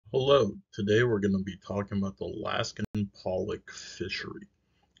Hello, today we're going to be talking about the Alaskan Pollock fishery.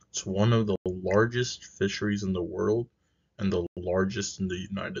 It's one of the largest fisheries in the world and the largest in the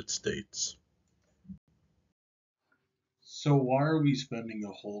United States. So why are we spending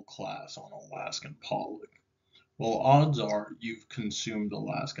a whole class on Alaskan pollock? Well, odds are you've consumed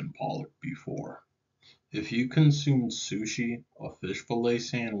Alaskan pollock before. If you consumed sushi, a fish fillet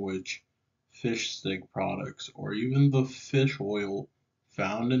sandwich, fish stick products, or even the fish oil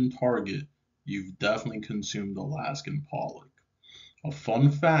found in Target, you've definitely consumed Alaskan pollock. A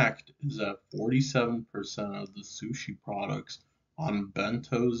fun fact is that 47% of the sushi products on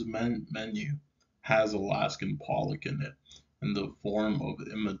Bento's menu has Alaskan pollock in it in the form of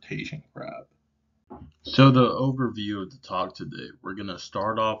imitation crab. So the overview of the talk today, we're going to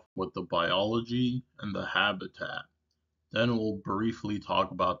start off with the biology and the habitat. Then we'll briefly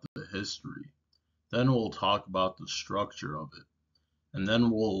talk about the history. Then we'll talk about the structure of it. And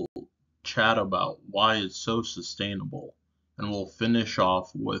then we'll chat about why it's so sustainable. And we'll finish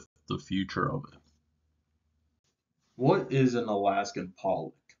off with the future of it. What is an Alaskan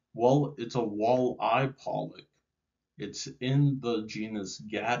pollock? Well, it's a walleye pollock. It's in the genus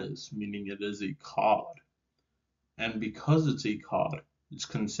Gadus, meaning it is a cod. And because it's a cod, it's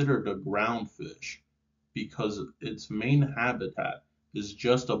considered a ground fish because its main habitat is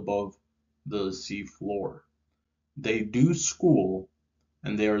just above the sea floor. They do school,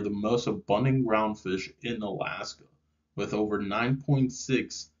 and they are the most abundant ground fish in Alaska, with over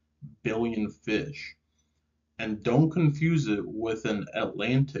 9.6 billion fish. And don't confuse it with an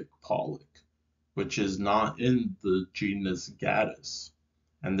Atlantic pollock, which is not in the genus Gadus,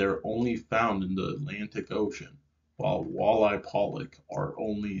 and they're only found in the Atlantic Ocean, while walleye pollock are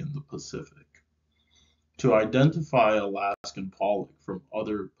only in the Pacific. To identify Alaskan pollock from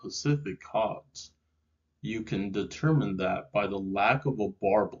other Pacific cods, you can determine that by the lack of a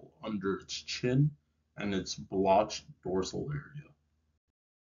barbel under its chin and its blotched dorsal area.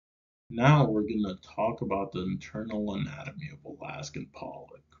 Now we're going to talk about the internal anatomy of Alaskan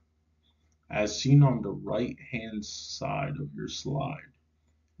pollock. As seen on the right-hand side of your slide,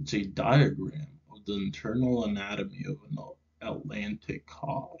 it's a diagram of the internal anatomy of an Atlantic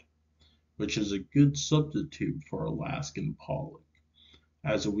cod, which is a good substitute for Alaskan pollock.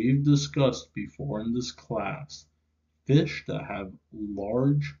 As we've discussed before in this class, fish that have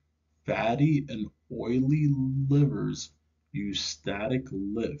large, fatty, and oily livers use static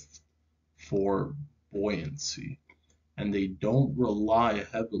lift for buoyancy, and they don't rely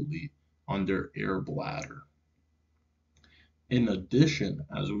heavily on their air bladder. In addition,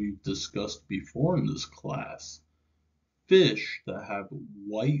 as we've discussed before in this class, fish that have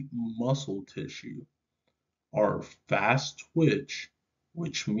white muscle tissue are fast twitch,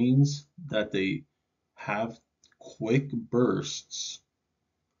 which means that they have quick bursts.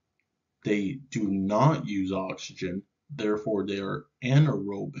 They do not use oxygen, therefore they are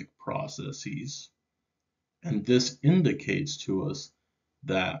anaerobic processes. And this indicates to us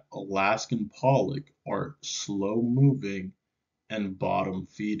that Alaskan pollock are slow moving and bottom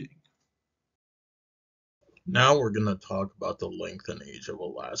feeding. Now we're going to talk about the length and age of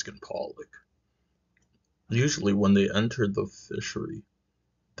Alaskan pollock. Usually when they enter the fishery,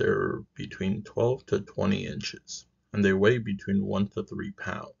 they're between 12 to 20 inches, and they weigh between 1 to 3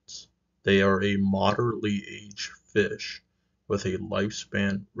 pounds. They are a moderately aged fish with a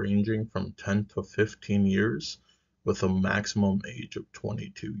lifespan ranging from 10 to 15 years with a maximum age of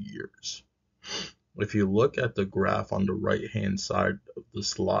 22 years. If you look at the graph on the right-hand side of the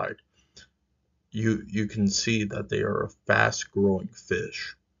slide, you can see that they are a fast-growing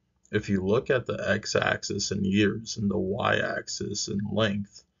fish. If you look at the x-axis in years and the y-axis in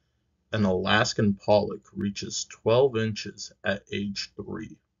length, an Alaskan pollock reaches 12 inches at age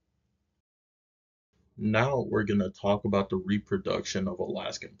 3. Now we're going to talk about the reproduction of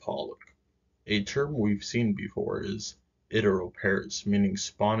Alaskan pollock. A term we've seen before is iteropairs, meaning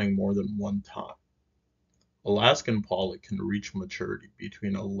spawning more than one time. Alaskan pollock can reach maturity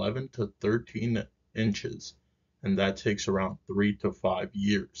between 11 to 13 inches, and that takes around 3 to 5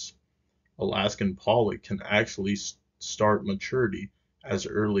 years. Alaskan pollock can actually start maturity as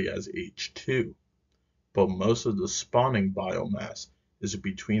early as age 2, but most of the spawning biomass is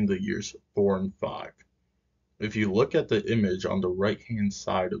between the years 4 and 5. If you look at the image on the right-hand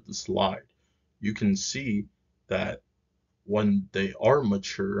side of the slide, you can see that when they are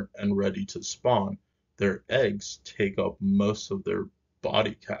mature and ready to spawn, their eggs take up most of their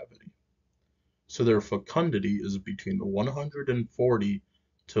body cavity. So their fecundity is between 140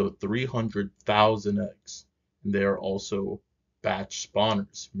 to 300,000 eggs. And they are also batch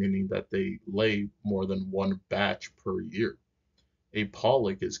spawners, meaning that they lay more than one batch per year. A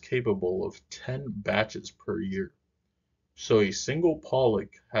pollock is capable of 10 batches per year. So a single pollock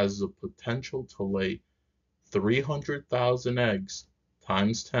has the potential to lay 300,000 eggs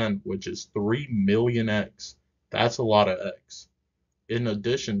times 10, which is 3 million eggs. That's a lot of eggs. In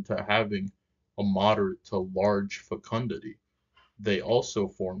addition to having a moderate to large fecundity, they also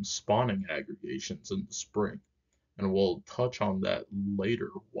form spawning aggregations in the spring, and we'll touch on that later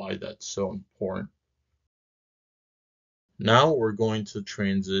why that's so important. Now we're going to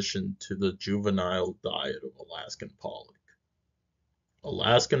transition to the juvenile diet of Alaskan pollock.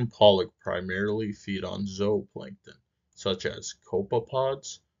 Alaskan pollock primarily feed on zooplankton, such as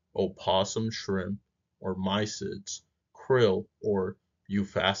copepods, opossum shrimp, or mysids, krill, or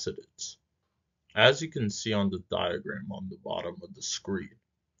euphasidids. As you can see on the diagram on the bottom of the screen,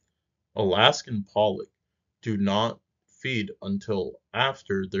 Alaskan pollock do not feed until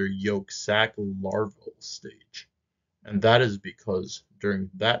after their yolk sac larval stage, and that is because during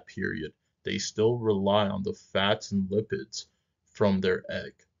that period they still rely on the fats and lipids from their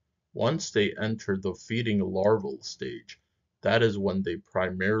egg. Once they enter the feeding larval stage, that is when they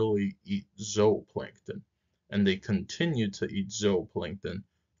primarily eat zooplankton, and they continue to eat zooplankton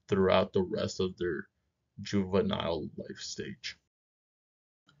throughout the rest of their juvenile life stage.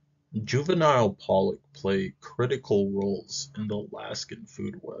 Juvenile pollock play critical roles in the Alaskan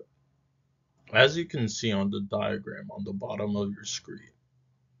food web. As you can see on the diagram on the bottom of your screen,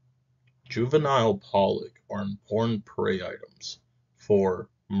 juvenile pollock are important prey items for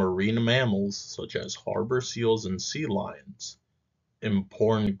marine mammals such as harbor seals and sea lions,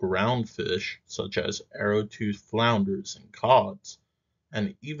 important ground fish such as arrow-toothed flounders and cods,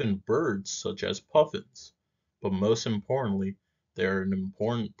 and even birds such as puffins. But most importantly, they are an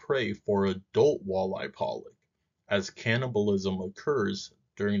important prey for adult walleye pollock, as cannibalism occurs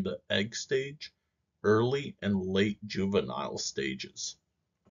during the egg stage, early and late juvenile stages.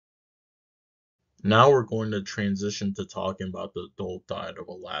 Now we're going to transition to talking about the adult diet of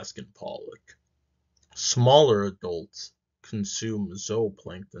Alaskan pollock. Smaller adults consume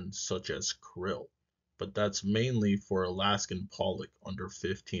zooplankton such as krill, but that's mainly for Alaskan pollock under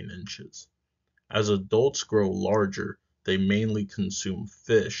 15 inches. As adults grow larger, they mainly consume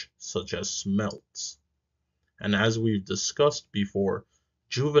fish such as smelts. And as we've discussed before,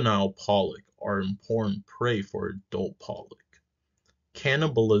 juvenile pollock are important prey for adult pollock.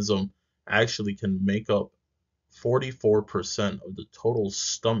 Cannibalism actually can make up 44% of the total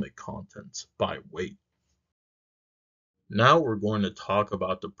stomach contents by weight. Now we're going to talk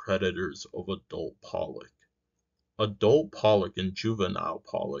about the predators of adult pollock. Adult pollock and juvenile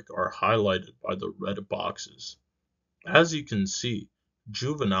pollock are highlighted by the red boxes. As you can see,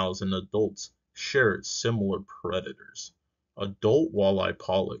 juveniles and adults share similar predators. Adult walleye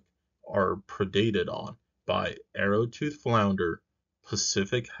pollock are predated on by arrow-toothed flounder,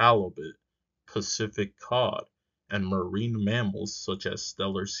 Pacific halibut, Pacific cod, and marine mammals such as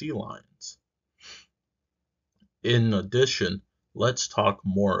stellar sea lions. In addition, let's talk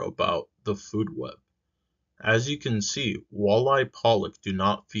more about the food web. As you can see, walleye pollock do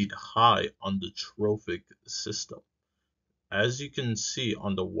not feed high on the trophic system. As you can see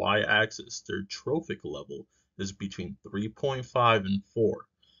on the y-axis, their trophic level is between 3.5 and 4.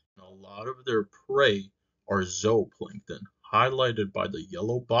 And a lot of their prey are zooplankton, highlighted by the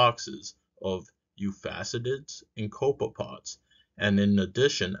yellow boxes of euphasidids and copepods. And in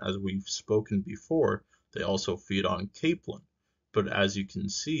addition, as we've spoken before, they also feed on capelin. But as you can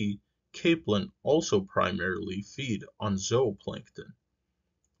see, capelin also primarily feed on zooplankton.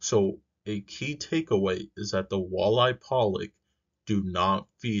 So a key takeaway is that the walleye pollock do not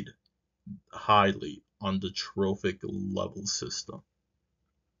feed highly on the trophic level system.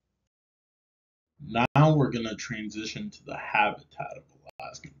 Now we're going to transition to the habitat of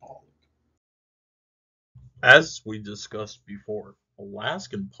Alaskan pollock. As we discussed before,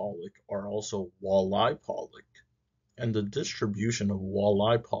 Alaskan pollock are also walleye pollock, and the distribution of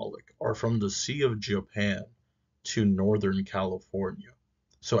walleye pollock are from the Sea of Japan to northern California.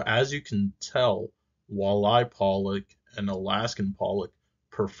 So as you can tell, walleye pollock and Alaskan pollock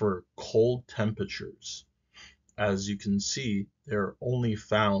prefer cold temperatures. As you can see, they're only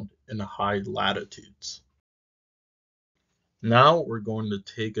found in high latitudes. Now we're going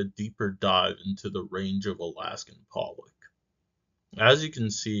to take a deeper dive into the range of Alaskan pollock. As you can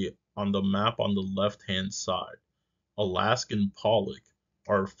see on the map on the left-hand side, Alaskan pollock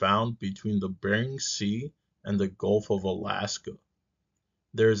are found between the Bering Sea and the Gulf of Alaska.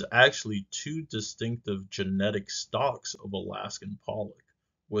 There's actually two distinctive genetic stocks of Alaskan pollock,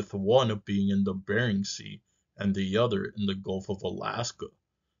 with one being in the Bering Sea and the other in the Gulf of Alaska.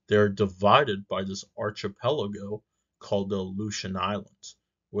 They are divided by this archipelago called the Aleutian Islands,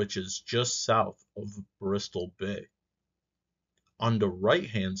 which is just south of Bristol Bay. On the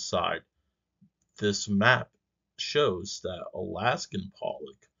right-hand side, this map shows that Alaskan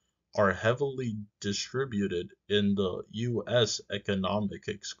pollock are heavily distributed in the U.S. economic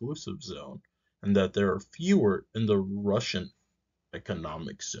exclusive zone and that there are fewer in the Russian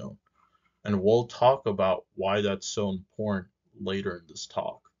economic zone. And we'll talk about why that's so important later in this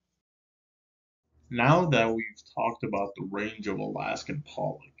talk. Now that we've talked about the range of Alaskan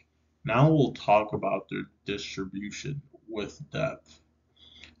pollock, now we'll talk about their distribution with depth.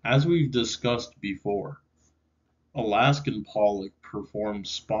 As we've discussed before, Alaskan pollock perform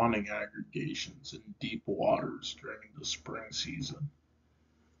spawning aggregations in deep waters during the spring season.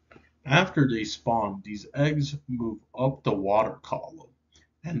 After they spawn, these eggs move up the water column,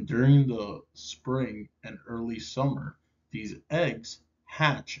 and during the spring and early summer, these eggs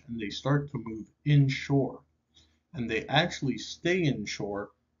hatch and they start to move inshore, and they actually stay inshore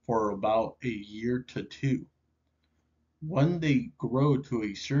for about a year to two. When they grow to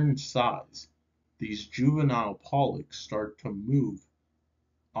a certain size, these juvenile polyps start to move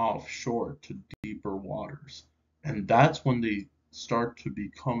offshore to deeper waters. And that's when they start to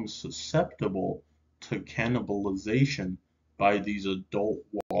become susceptible to cannibalization by these adult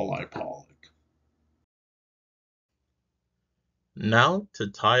walleye pollock. Now, to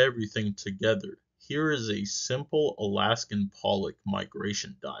tie everything together, here is a simple Alaskan pollock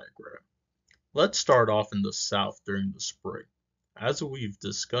migration diagram. Let's start off in the south during the spring. As we've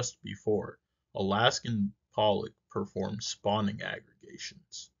discussed before, Alaskan pollock perform spawning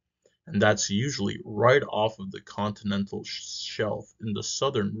aggregations, and that's usually right off of the continental shelf in the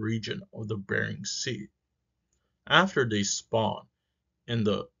southern region of the Bering Sea. After they spawn, in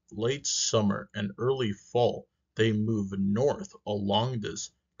the late summer and early fall, they move north along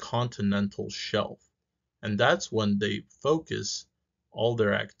this continental shelf, and that's when they focus all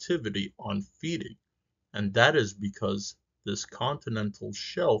their activity on feeding, and that is because this continental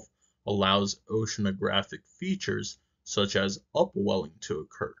shelf allows oceanographic features such as upwelling to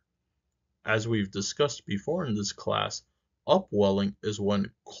occur. As we've discussed before in this class, upwelling is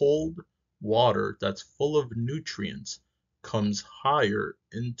when cold water that's full of nutrients comes higher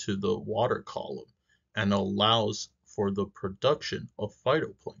into the water column and allows for the production of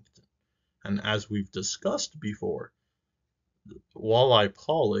phytoplankton. And as we've discussed before, walleye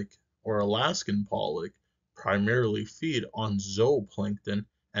pollock or Alaskan pollock primarily feed on zooplankton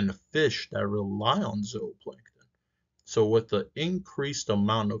and fish that rely on zooplankton. So with the increased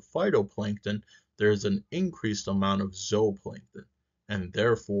amount of phytoplankton, there's an increased amount of zooplankton, and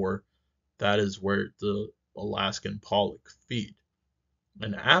therefore that is where the Alaskan pollock feed.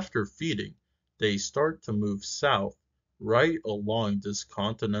 And after feeding, they start to move south right along this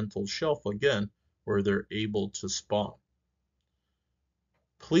continental shelf again, where they're able to spawn.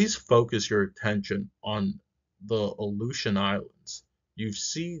 Please focus your attention on the Aleutian Islands. You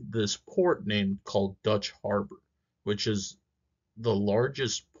see this port named called Dutch Harbor, which is the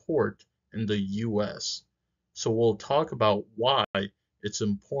largest port in the US. So we'll talk about why it's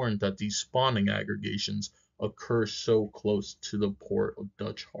important that these spawning aggregations occur so close to the port of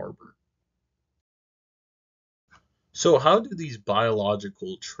Dutch Harbor. So how do these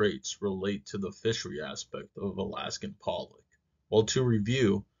biological traits relate to the fishery aspect of Alaskan pollock? Well, to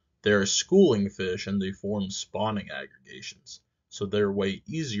review, they're schooling fish and they form spawning aggregations, so they're way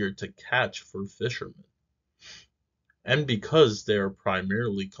easier to catch for fishermen. And because they are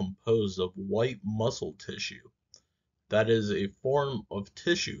primarily composed of white muscle tissue, that is a form of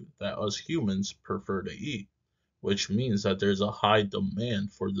tissue that us humans prefer to eat, which means that there's a high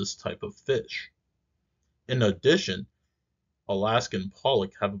demand for this type of fish. In addition, Alaskan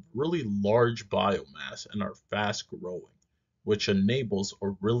pollock have really large biomass and are fast growing, which enables a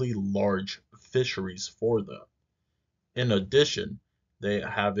really large fisheries for them. In addition, they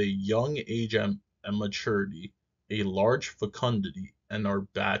have a young age and maturity, a large fecundity, and are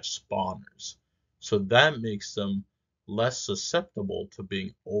batch spawners. So that makes them less susceptible to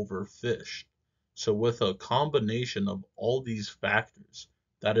being overfished. So with a combination of all these factors,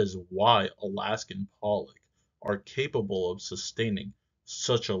 that is why Alaskan pollock are capable of sustaining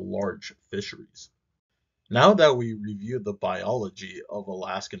such a large fisheries. Now that we reviewed the biology of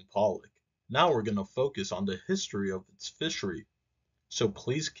Alaskan pollock, now we're going to focus on the history of its fishery. So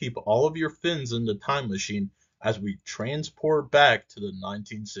please keep all of your fins in the time machine as we transport back to the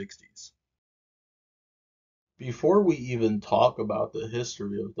 1960s. Before we even talk about the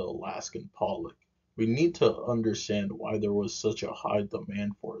history of the Alaskan pollock, we need to understand why there was such a high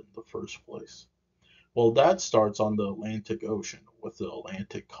demand for it in the first place. Well, that starts on the Atlantic Ocean with the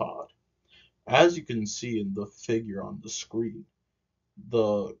Atlantic cod. As you can see in the figure on the screen,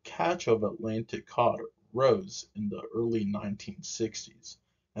 the catch of Atlantic cod rose in the early 1960s,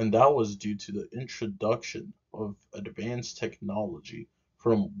 and that was due to the introduction of advanced technology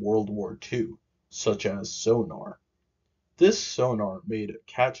from World War II, such as sonar. This sonar made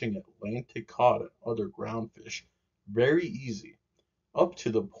catching Atlantic cod and other groundfish very easy, up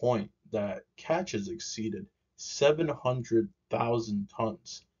to the point that catches exceeded 700,000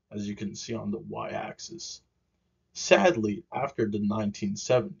 tons, as you can see on the y-axis. Sadly, after the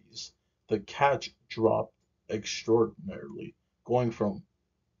 1970s, the catch dropped extraordinarily, going from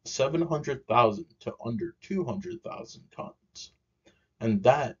 700,000 to under 200,000 tons. And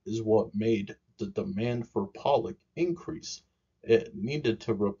that is what made the demand for pollock increase. It needed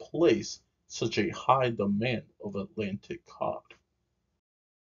to replace such a high demand of Atlantic cod.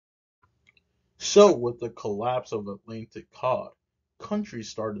 So, with the collapse of Atlantic cod, countries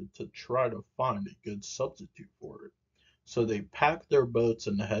started to try to find a good substitute for it. So they packed their boats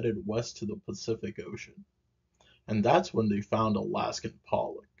and headed west to the Pacific Ocean. And that's when they found Alaskan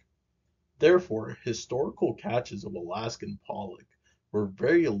pollock. Therefore, historical catches of Alaskan pollock were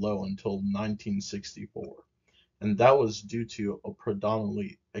very low until 1964, and that was due to a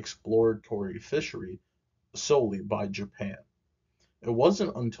predominantly exploratory fishery solely by Japan. It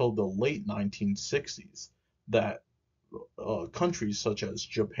wasn't until the late 1960s that countries such as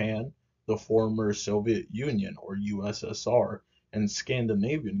Japan, the former Soviet Union or USSR, and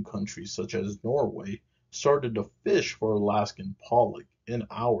Scandinavian countries such as Norway started to fish for Alaskan pollock in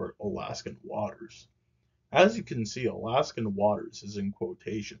our Alaskan waters. As you can see, Alaskan waters is in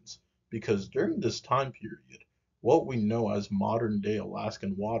quotations because during this time period, what we know as modern day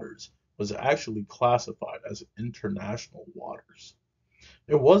Alaskan waters was actually classified as international waters.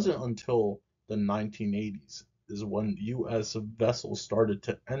 It wasn't until the 1980s is when U.S. vessels started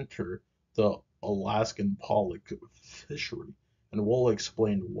to enter the Alaskan pollock fishery, and we'll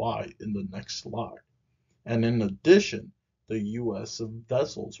explain why in the next slide. And in addition, the U.S.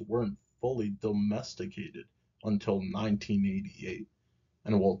 vessels weren't fully domesticated until 1988,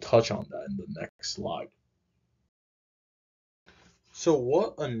 and we'll touch on that in the next slide. So,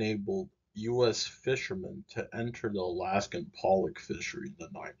 what enabled U.S. fishermen to enter the Alaskan pollock fishery in the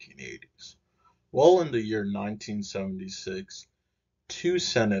 1980s? Well, in the year 1976, two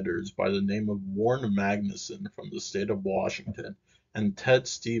senators by the name of Warren Magnuson from the state of Washington and Ted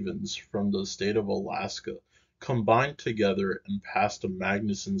Stevens from the state of Alaska combined together and passed the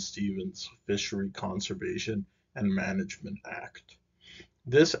Magnuson-Stevens Fishery Conservation and Management Act.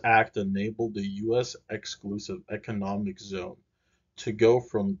 This act enabled the U.S. exclusive economic zone to go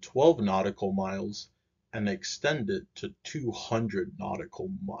from 12 nautical miles and extend it to 200 nautical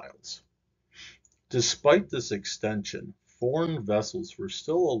miles. Despite this extension, foreign vessels were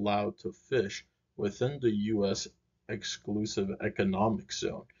still allowed to fish within the U.S. exclusive economic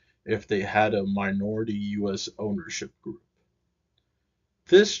zone if they had a minority U.S. ownership group.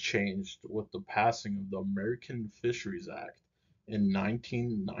 This changed with the passing of the American Fisheries Act in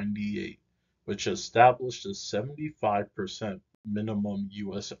 1998, which established a 75% minimum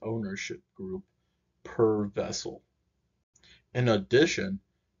U.S. ownership group per vessel. In addition,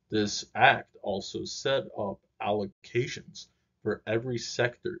 this act also set up allocations for every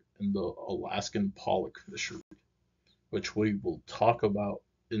sector in the Alaskan pollock fishery, which we will talk about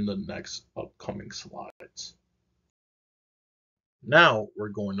in the next upcoming slides. Now we're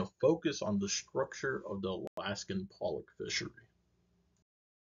going to focus on the structure of the Alaskan pollock fishery.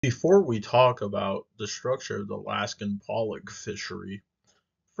 Before we talk about the structure of the Alaskan pollock fishery,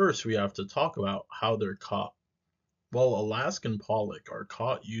 first we have to talk about how they're caught. Well, Alaskan pollock are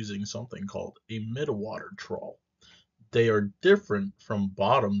caught using something called a midwater trawl. They are different from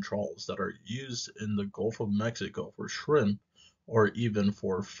bottom trawls that are used in the Gulf of Mexico for shrimp or even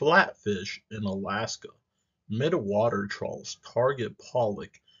for flatfish in Alaska. Midwater trawls target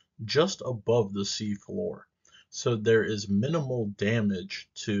pollock just above the seafloor, so there is minimal damage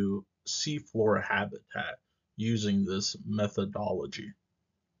to seafloor habitat using this methodology.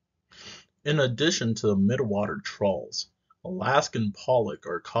 In addition to the midwater trawls, Alaskan pollock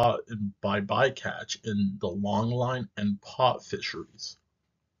are caught by bycatch in the longline and pot fisheries.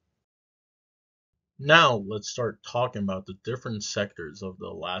 Now let's start talking about the different sectors of the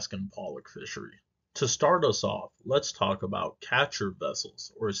Alaskan pollock fishery. To start us off, let's talk about catcher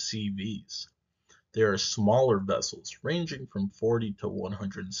vessels or CVs. They are smaller vessels ranging from 40 to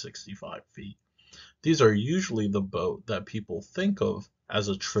 165 feet. These are usually the boat that people think of as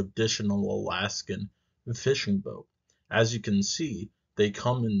a traditional Alaskan fishing boat. As you can see, they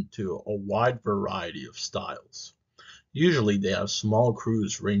come into a wide variety of styles. Usually they have small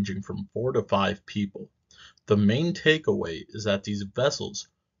crews ranging from 4 to 5 people. The main takeaway is that these vessels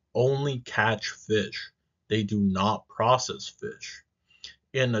only catch fish. They do not process fish.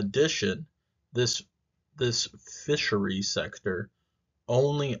 In addition, this this fishery sector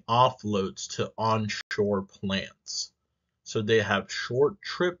only offloads to onshore plants. So they have short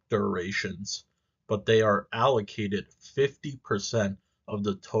trip durations, but they are allocated 50% of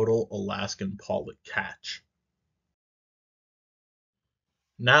the total Alaskan pollock catch.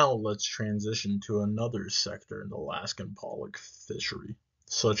 Now let's transition to another sector in the Alaskan pollock fishery,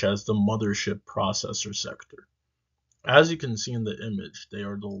 such as the mothership processor sector. As you can see in the image, they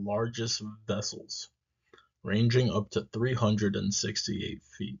are the largest vessels, ranging up to 368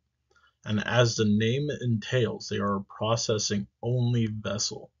 feet. And as the name entails, they are a processing only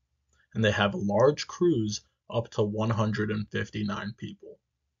vessel, and they have large crews up to 159 people.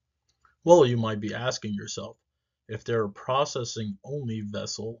 Well, you might be asking yourself, if they're a processing only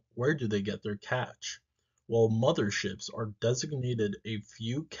vessel, where do they get their catch? Well, motherships are designated a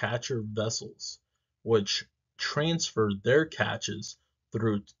few catcher vessels, which transfer their catches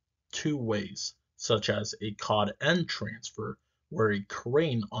through two ways, such as a cod end transfer, where a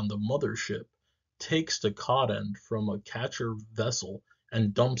crane on the mothership takes the cod end from a catcher vessel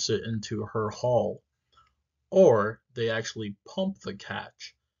and dumps it into her hull, or they actually pump the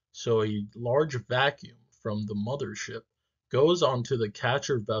catch. So a large vacuum from the mothership goes onto the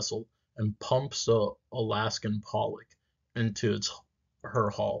catcher vessel and pumps the Alaskan pollock into her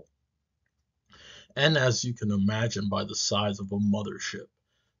hull. And as you can imagine by the size of a mothership,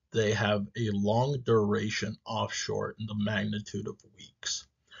 they have a long duration offshore in the magnitude of weeks.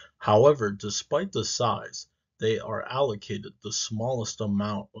 However, despite the size, they are allocated the smallest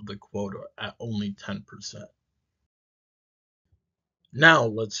amount of the quota at only 10%. Now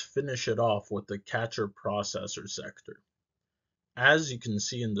let's finish it off with the catcher processor sector. As you can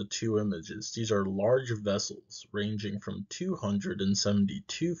see in the two images, these are large vessels ranging from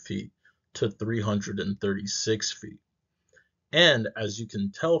 272 feet to 336 feet. And as you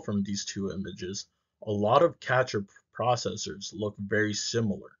can tell from these two images, a lot of catcher processors look very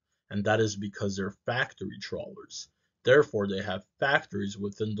similar, and that is because they're factory trawlers. Therefore, they have factories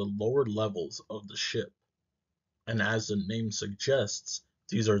within the lower levels of the ship. And as the name suggests,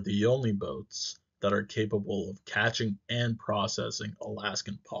 these are the only boats that are capable of catching and processing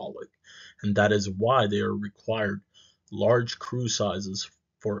Alaskan pollock, and that is why they are required large crew sizes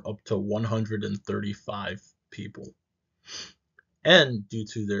for up to 135 people. And due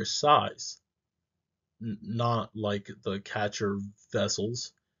to their size, not like the catcher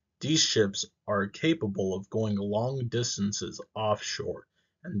vessels, these ships are capable of going long distances offshore,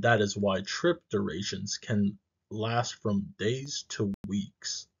 and that is why trip durations can last from days to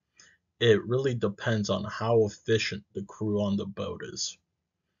weeks. It really depends on how efficient the crew on the boat is.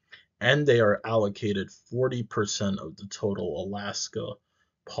 And they are allocated 40% of the total Alaska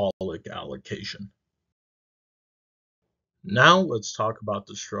pollock allocation. Now let's talk about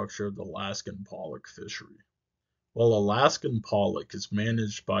the structure of the Alaskan pollock fishery. Well, Alaskan pollock is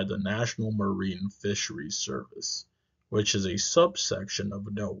managed by the National Marine Fisheries Service, which is a subsection of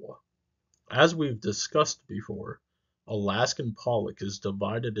NOAA. As we've discussed before, Alaskan pollock is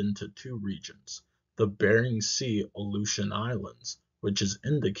divided into two regions: the Bering Sea Aleutian Islands, which is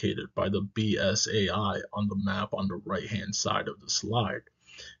indicated by the BSAI on the map on the right-hand side of the slide,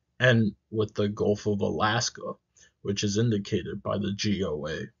 and with the Gulf of Alaska, which is indicated by the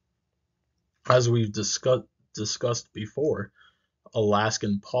GOA. As we've discussed before,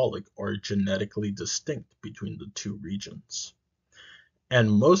 Alaskan pollock are genetically distinct between the two regions, and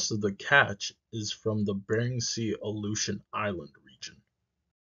most of the catch is from the Bering Sea Aleutian Island region.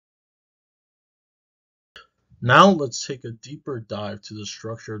 Now let's take a deeper dive to the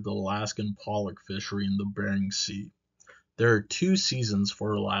structure of the Alaskan pollock fishery in the Bering Sea. There are two seasons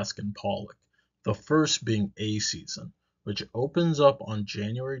for Alaskan pollock, the first being A season, which opens up on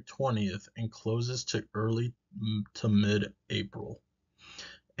January 20th and closes to early to mid-April.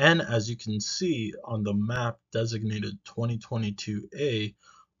 And as you can see on the map designated 2022A,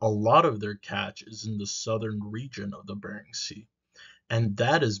 a lot of their catch is in the southern region of the Bering Sea. And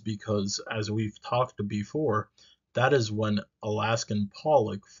that is because, as we've talked before, that is when Alaskan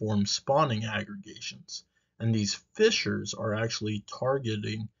pollock form spawning aggregations. And these fishers are actually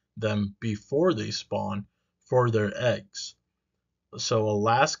targeting them before they spawn for their eggs. So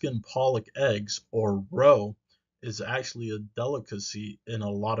Alaskan pollock eggs, or roe, is actually a delicacy in a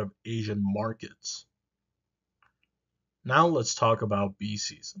lot of Asian markets. Now let's talk about bee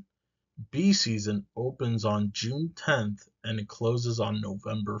season. Bee season opens on June 10th and it closes on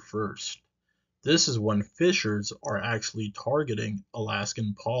November 1st. This is when fishers are actually targeting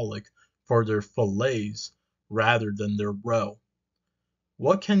Alaskan pollock for their fillets rather than their roe.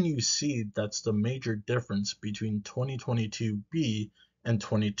 What can you see that's the major difference between 2022B and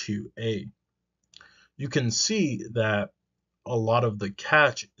 22A? You can see that a lot of the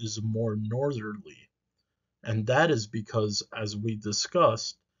catch is more northerly, and that is because, as we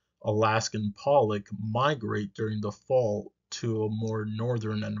discussed, Alaskan pollock migrate during the fall to a more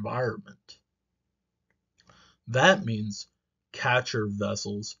northern environment. That means catcher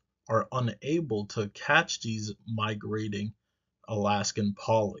vessels are unable to catch these migrating Alaskan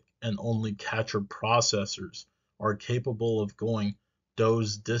pollock, and only catcher processors are capable of going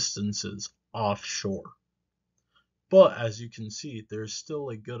those distances offshore. But as you can see, there's still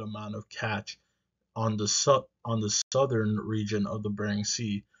a good amount of catch on the southern region of the Bering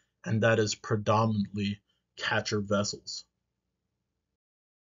Sea, and that is predominantly catcher vessels.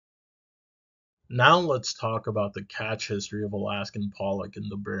 Now let's talk about the catch history of Alaskan pollock in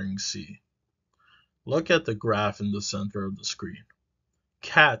the Bering Sea. Look at the graph in the center of the screen.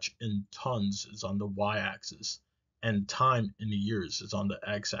 Catch in tons is on the y-axis, and time in years is on the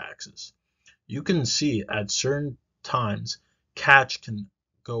x-axis. You can see at certain times, catch can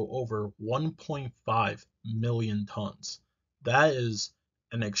go over 1.5 million tons. That is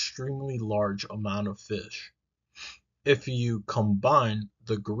an extremely large amount of fish. If you combine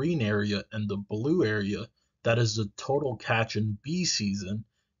the green area and the blue area, that is the total catch in B season.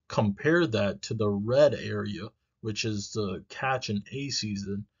 Compare that to the red area, which is the catch in A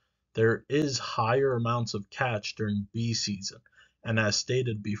season. There is higher amounts of catch during B season. And as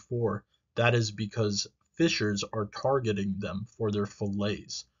stated before, that is because fishers are targeting them for their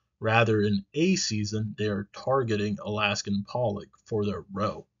fillets. Rather, in A season, they are targeting Alaskan pollock for their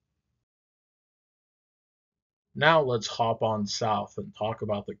roe. Now let's hop on south and talk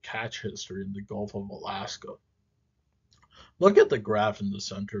about the catch history in the Gulf of Alaska. Look at the graph in the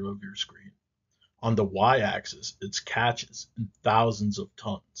center of your screen. On the y-axis, it's catches in thousands of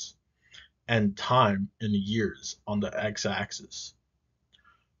tons, and time in years on the x-axis.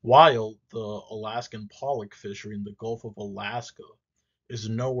 While the Alaskan pollock fishery in the Gulf of Alaska is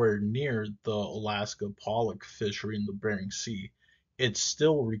nowhere near the Alaska pollock fishery in the Bering Sea, it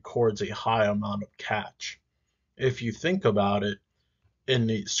still records a high amount of catch. If you think about it,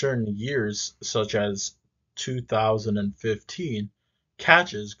 in certain years, such as 2015,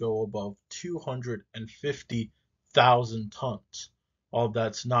 catches go above 250,000 tons. While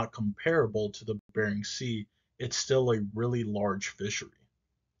that's not comparable to the Bering Sea, it's still a really large fishery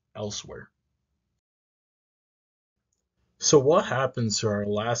elsewhere. So what happens to our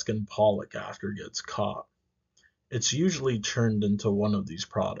Alaskan pollock after it gets caught? It's usually turned into one of these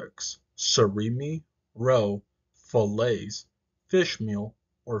products: surimi, roe, fillets, fish meal,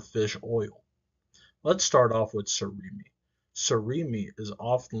 or fish oil. Let's start off with surimi. Surimi is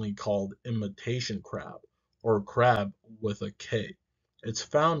often called imitation crab or crab with a K. It's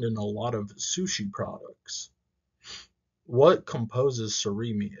found in a lot of sushi products. What composes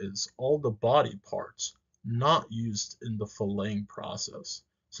surimi is all the body parts not used in the filleting process.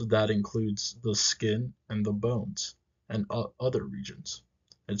 So that includes the skin and the bones and other regions.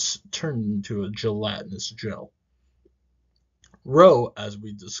 It's turned into a gelatinous gel. Roe, as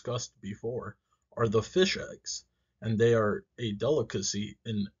we discussed before, are the fish eggs, and they are a delicacy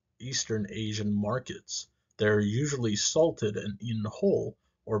in Eastern Asian markets. They are usually salted and eaten whole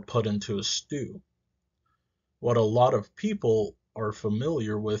or put into a stew. What a lot of people are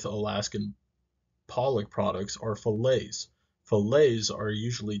familiar with Alaskan pollock products are fillets. Fillets are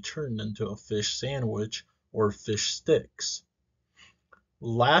usually turned into a fish sandwich or fish sticks.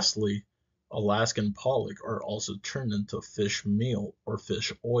 Lastly, Alaskan pollock are also turned into fish meal or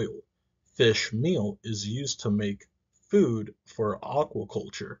fish oil. Fish meal is used to make food for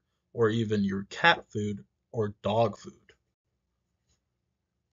aquaculture or even your cat food or dog food.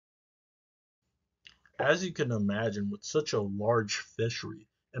 As you can imagine, with such a large fishery,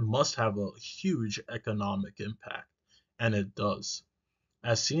 it must have a huge economic impact, and it does.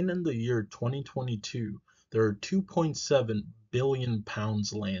 As seen in the year 2022, there are 2.7 billion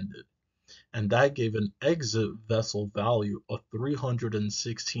pounds landed, and that gave an exit vessel value of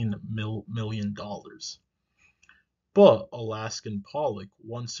 $316 million. But Alaskan pollock,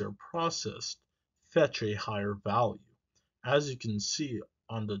 once they're processed, fetch a higher value. As you can see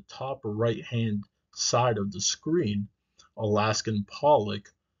on the top right hand side of the screen, Alaskan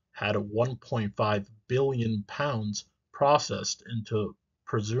pollock had 1.5 billion pounds processed into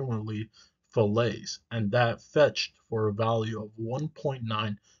presumably fillets, and that fetched for a value of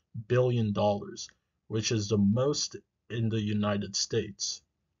 $1.9 billion, which is the most in the United States.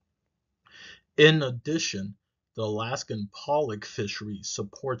 In addition, the Alaskan pollock fishery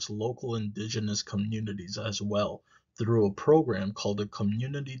supports local indigenous communities as well through a program called the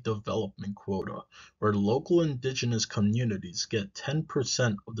Community Development Quota, where local indigenous communities get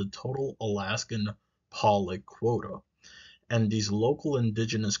 10% of the total Alaskan pollock quota. And these local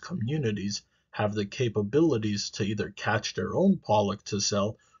indigenous communities have the capabilities to either catch their own pollock to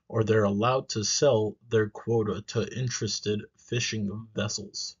sell or they're allowed to sell their quota to interested fishing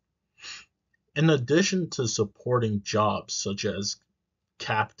vessels. In addition to supporting jobs such as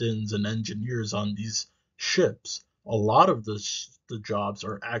captains and engineers on these ships, a lot of the jobs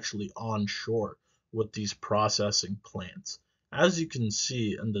are actually onshore with these processing plants. As you can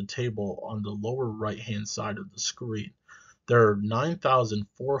see in the table on the lower right hand side of the screen, there are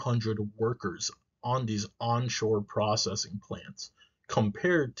 9,400 workers on these onshore processing plants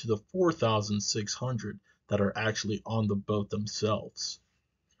compared to the 4,600 that are actually on the boat themselves.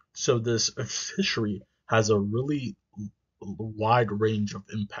 So this fishery has a really wide range of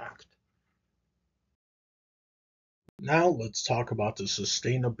impact. Now let's talk about the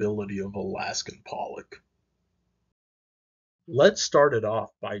sustainability of Alaskan pollock. Let's start it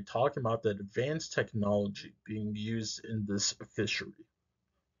off by talking about the advanced technology being used in this fishery.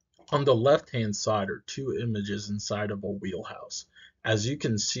 On the left-hand side are two images inside of a wheelhouse. As you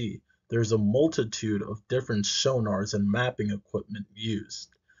can see, there's a multitude of different sonars and mapping equipment used.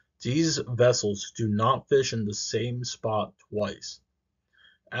 These vessels do not fish in the same spot twice.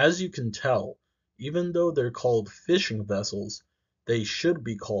 As you can tell, even though they're called fishing vessels, they should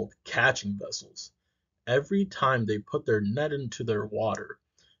be called catching vessels. Every time they put their net into their water,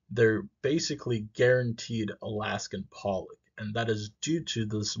 they're basically guaranteed Alaskan pollock, and that is due to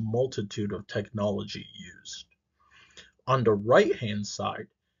this multitude of technology used. On the right-hand side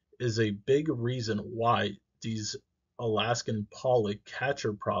is a big reason why these Alaskan pollock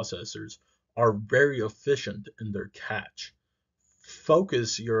catcher processors are very efficient in their catch.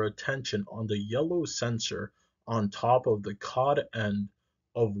 Focus your attention on the yellow sensor on top of the cod end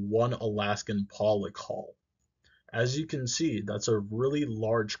of one Alaskan pollock haul. As you can see, that's a really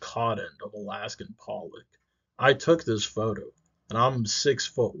large cod end of Alaskan pollock. I took this photo, and I'm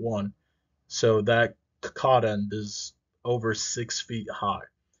 6'1", so that cod end is over 6 feet high,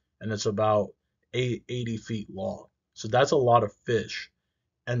 and it's about 80 feet long. So that's a lot of fish.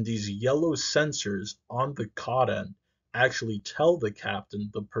 And these yellow sensors on the cod end actually tell the captain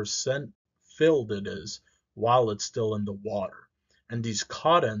the percent filled it is while it's still in the water. And these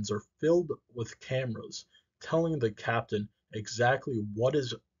cod ends are filled with cameras telling the captain exactly what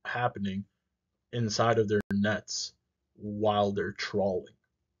is happening inside of their nets while they're trawling.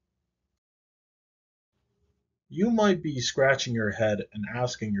 You might be scratching your head and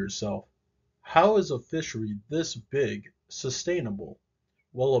asking yourself, how is a fishery this big sustainable?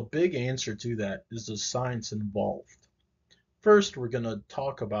 Well, a big answer to that is the science involved. First, we're going to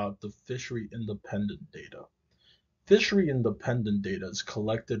talk about the fishery independent data. Fishery independent data is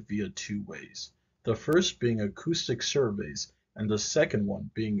collected via two ways. The first being acoustic surveys and the second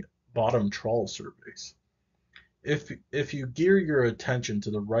one being bottom trawl surveys. If you gear your attention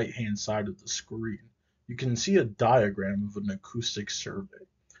to the right hand side of the screen, you can see a diagram of an acoustic survey.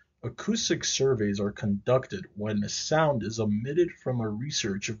 Acoustic surveys are conducted when sound is emitted from a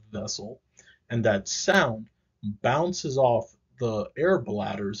research vessel, and that sound bounces off the air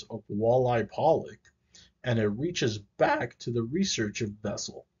bladders of walleye pollock, and it reaches back to the research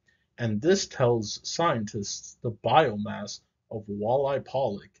vessel. And this tells scientists the biomass of walleye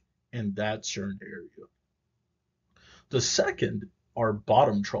pollock in that certain area. The second are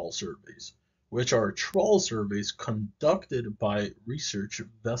bottom trawl surveys, which are trawl surveys conducted by research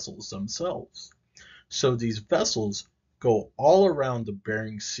vessels themselves. So these vessels go all around the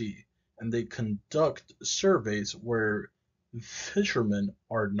Bering Sea and they conduct surveys where fishermen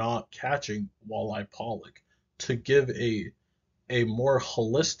are not catching walleye pollock to give a more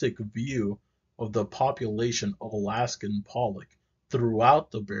holistic view of the population of Alaskan pollock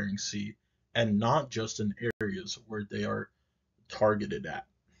throughout the Bering Sea and not just in areas where they are targeted at.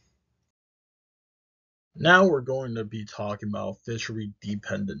 Now we're going to be talking about fishery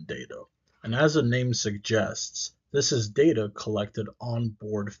dependent data. And as the name suggests, this is data collected on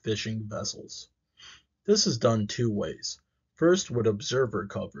board fishing vessels. This is done two ways. First with observer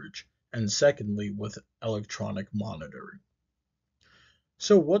coverage, and secondly with electronic monitoring.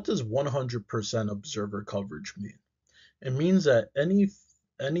 So what does 100% observer coverage mean? It means that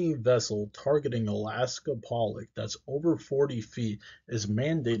any vessel targeting Alaska pollock that's over 40 feet is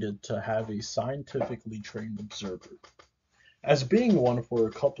mandated to have a scientifically trained observer. As being one for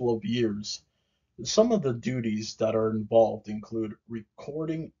a couple of years, some of the duties that are involved include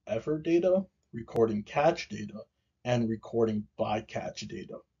recording effort data, recording catch data, and recording bycatch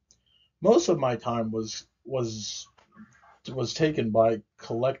data. Most of my time was taken by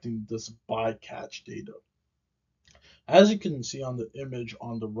collecting this bycatch data. As you can see on the image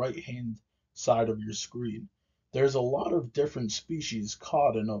on the right-hand side of your screen, there's a lot of different species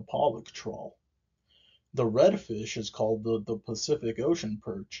caught in a pollock trawl. The redfish is called the Pacific Ocean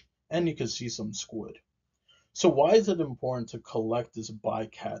perch, and you can see some squid. So why is it important to collect this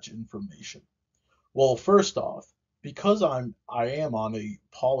bycatch information? Well, first off, because I am on a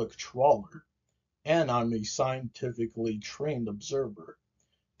pollock trawler and I'm a scientifically trained observer,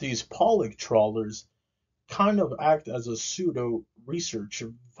 these pollock trawlers kind of act as a pseudo research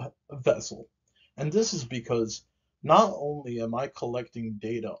vessel. And this is because not only am I collecting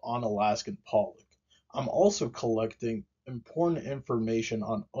data on Alaskan pollock, I'm also collecting important information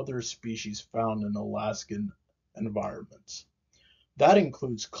on other species found in Alaskan environments. That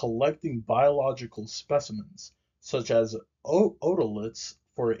includes collecting biological specimens, such as otoliths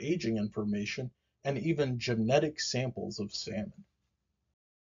for aging information, and even genetic samples of salmon.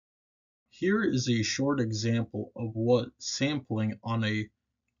 Here is a short example of what sampling on a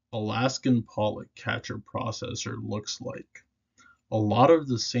Alaskan pollock catcher processor looks like. A lot of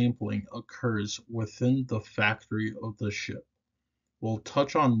the sampling occurs within the factory of the ship. We'll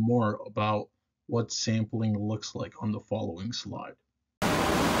touch on more about what sampling looks like on the following slide.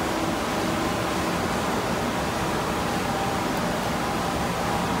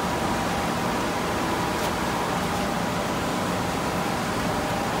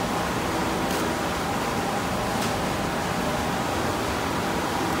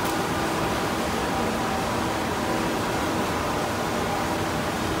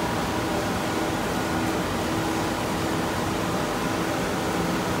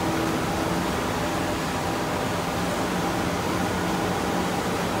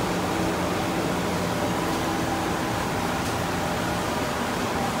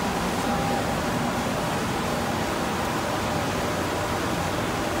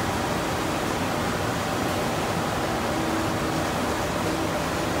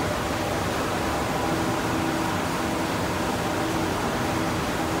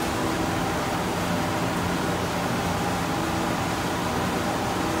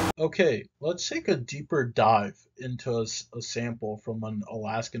 Okay, let's take a deeper dive into a sample from an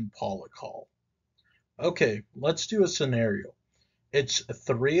Alaskan pollock haul. Okay, let's do a scenario. It's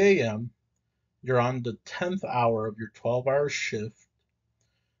 3 a.m. You're on the 10th hour of your 12-hour shift.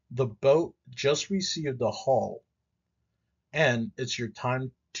 The boat just received a haul, and it's your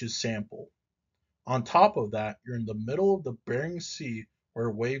time to sample. On top of that, you're in the middle of the Bering Sea where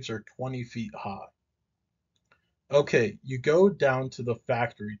waves are 20 feet high. Okay, you go down to the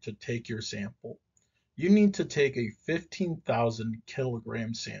factory to take your sample. You need to take a 15,000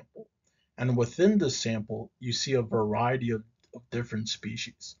 kilogram sample, and within the sample, you see a variety of different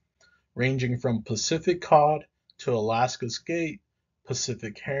species, ranging from Pacific cod to Alaska skate,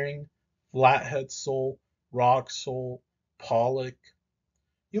 Pacific herring, flathead sole, rock sole, pollock.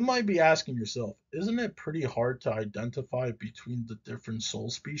 You might be asking yourself, isn't it pretty hard to identify between the different sole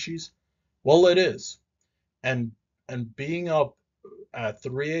species? Well, it is. And and being up at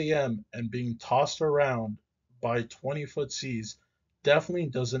 3 a.m. and being tossed around by 20-foot seas definitely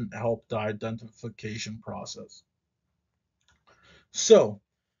doesn't help the identification process. So,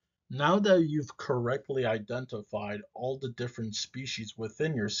 now that you've correctly identified all the different species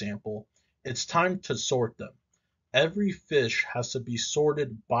within your sample, it's time to sort them. Every fish has to be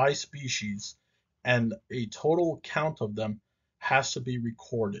sorted by species, and a total count of them has to be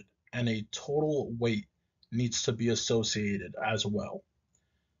recorded, and a total weight needs to be associated as well.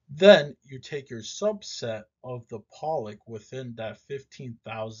 Then you take your subset of the pollock within that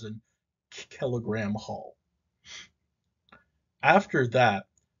 15,000 kilogram haul. After that,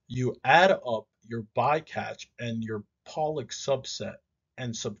 you add up your bycatch and your pollock subset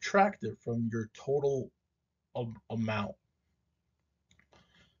and subtract it from your total amount.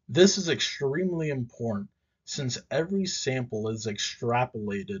 This is extremely important since every sample is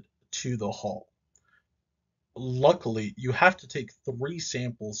extrapolated to the haul. Luckily, you have to take 3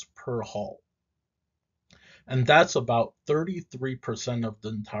 samples per haul, and that's about 33% of the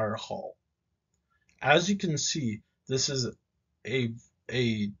entire haul. As you can see, this is a,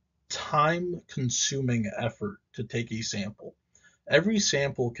 a time-consuming effort to take a sample. Every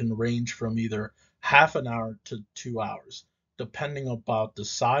sample can range from either half an hour to 2 hours, depending about the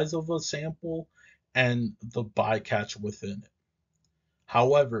size of a sample and the bycatch within it.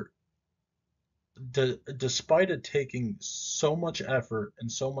 However, despite it taking so much effort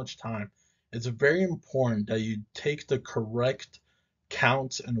and so much time, it's very important that you take the correct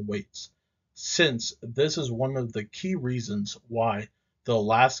counts and weights. since this is one of the key reasons why the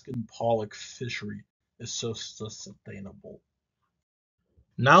Alaskan pollock fishery is so sustainable.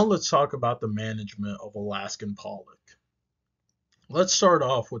 Now let's talk about the management of Alaskan pollock. Let's start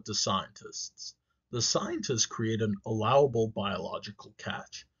off with the scientists. The scientists create an allowable biological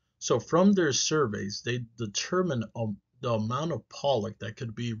catch. So from their surveys, they determine the amount of pollock that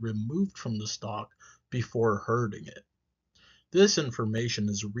could be removed from the stock before herding it. This information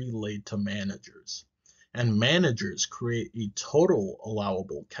is relayed to managers, and managers create a total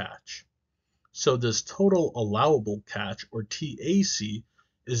allowable catch. So this total allowable catch, or TAC,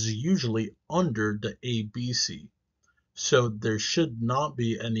 is usually under the ABC. So there should not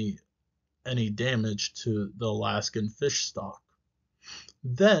be any damage to the Alaskan fish stock.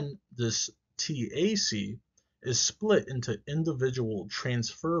 Then this TAC is split into individual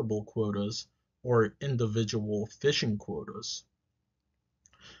transferable quotas or individual fishing quotas.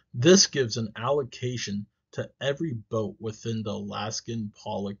 This gives an allocation to every boat within the Alaskan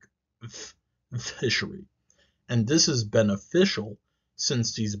pollock fishery, and this is beneficial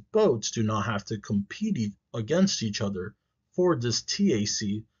since these boats do not have to compete against each other for this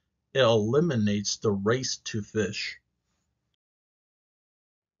TAC. It eliminates the race to fish.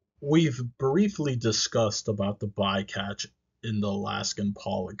 We've briefly discussed about the bycatch in the Alaskan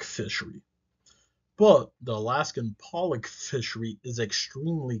pollock fishery, but the Alaskan pollock fishery is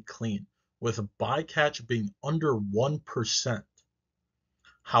extremely clean, with a bycatch being under 1%.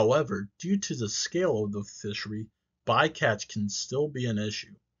 However, due to the scale of the fishery, bycatch can still be an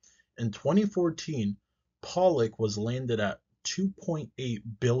issue. In 2014, pollock was landed at 2.8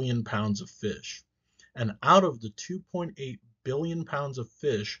 billion pounds of fish, and out of the 2.8 billion pounds of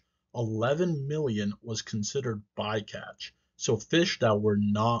fish, 11 million was considered bycatch, so fish that were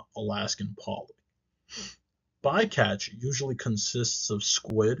not Alaskan pollock. Bycatch usually consists of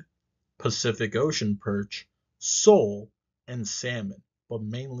squid, Pacific Ocean perch, sole, and salmon, but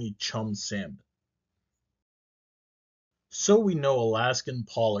mainly chum salmon. So we know Alaskan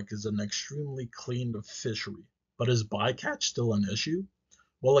pollock is an extremely clean fishery, but is bycatch still an issue?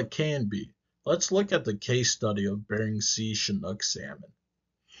 Well, it can be. Let's look at the case study of Bering Sea Chinook salmon.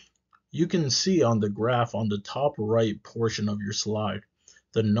 You can see on the graph on the top right portion of your slide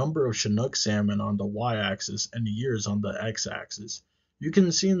the number of Chinook salmon on the y-axis and years on the x-axis. You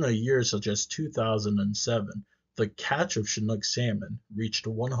can see in the years such as 2007, the catch of Chinook salmon reached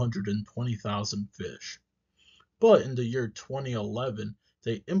 120,000 fish. But in the year 2011,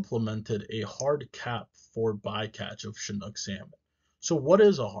 they implemented a hard cap for bycatch of Chinook salmon. So what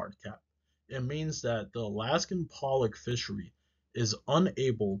is a hard cap? It means that the Alaskan pollock fishery is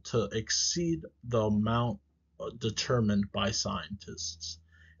unable to exceed the amount determined by scientists.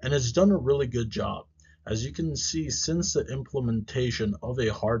 And it's done a really good job. As you can see, since the implementation of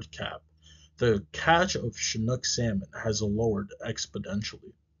a hard cap, the catch of Chinook salmon has lowered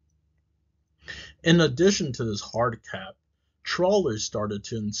exponentially. In addition to this hard cap, trawlers started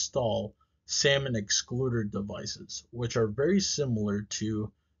to install salmon excluder devices, which are very similar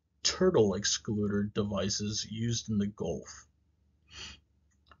to turtle excluder devices used in the Gulf.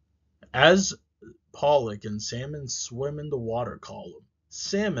 As pollock and salmon swim in the water column,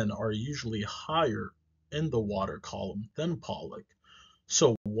 salmon are usually higher in the water column than pollock.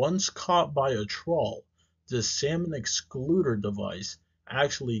 So once caught by a trawl, this salmon excluder device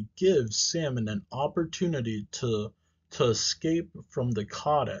actually gives salmon an opportunity to escape from the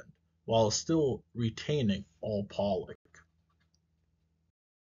caught end while still retaining all pollock.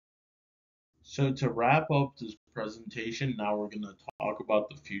 So to wrap up this presentation, now we're going to talk about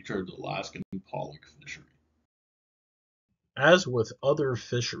the future of the Alaskan pollock fishery. As with other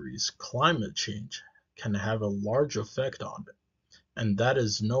fisheries, climate change can have a large effect on it, and that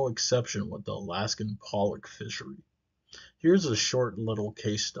is no exception with the Alaskan pollock fishery. Here's a short little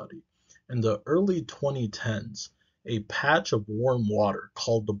case study. In the early 2010s, a patch of warm water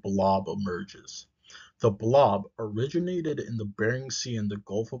called the blob emerges. The blob originated in the Bering Sea and the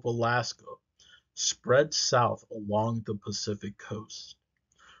Gulf of Alaska, spread south along the Pacific coast.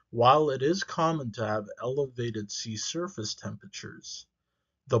 While it is common to have elevated sea surface temperatures,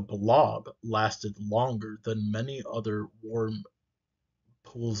 the blob lasted longer than many other warm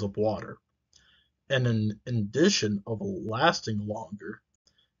pools of water. And in addition of lasting longer,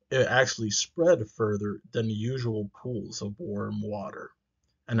 it actually spread further than usual pools of warm water.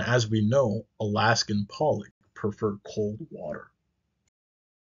 And as we know, Alaskan pollock prefer cold water.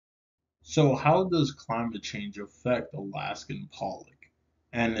 So how does climate change affect Alaskan pollock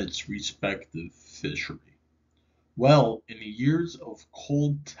and its respective fishery? Well, in years of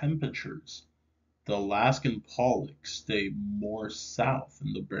cold temperatures, the Alaskan pollock stay more south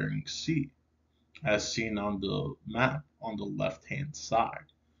in the Bering Sea. as seen on the map on the left-hand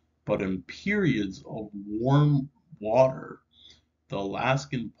side. But in periods of warm water, the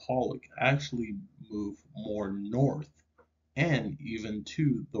Alaskan pollock actually move more north and even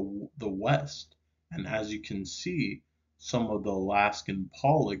to the west. And as you can see, some of the Alaskan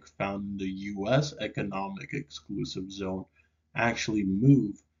pollock found in the U.S. economic exclusive zone actually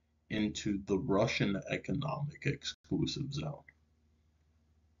move into the Russian economic exclusive zone.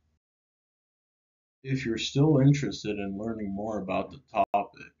 If you're still interested in learning more about the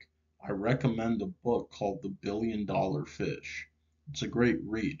topic, I recommend a book called The $1 Billion Fish. It's a great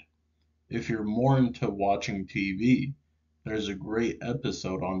read. If you're more into watching TV, there's a great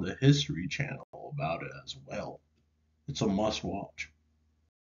episode on the History Channel about it as well. It's a must watch.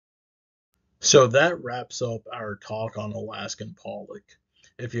 So that wraps up our talk on Alaskan pollock.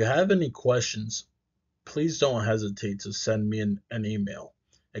 If you have any questions, please don't hesitate to send me an email,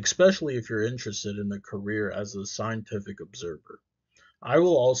 especially if you're interested in a career as a scientific observer. I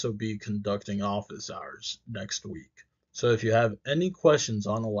will also be conducting office hours next week. So if you have any questions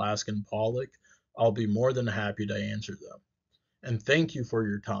on Alaskan pollock, I'll be more than happy to answer them. And thank you for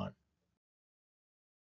your time.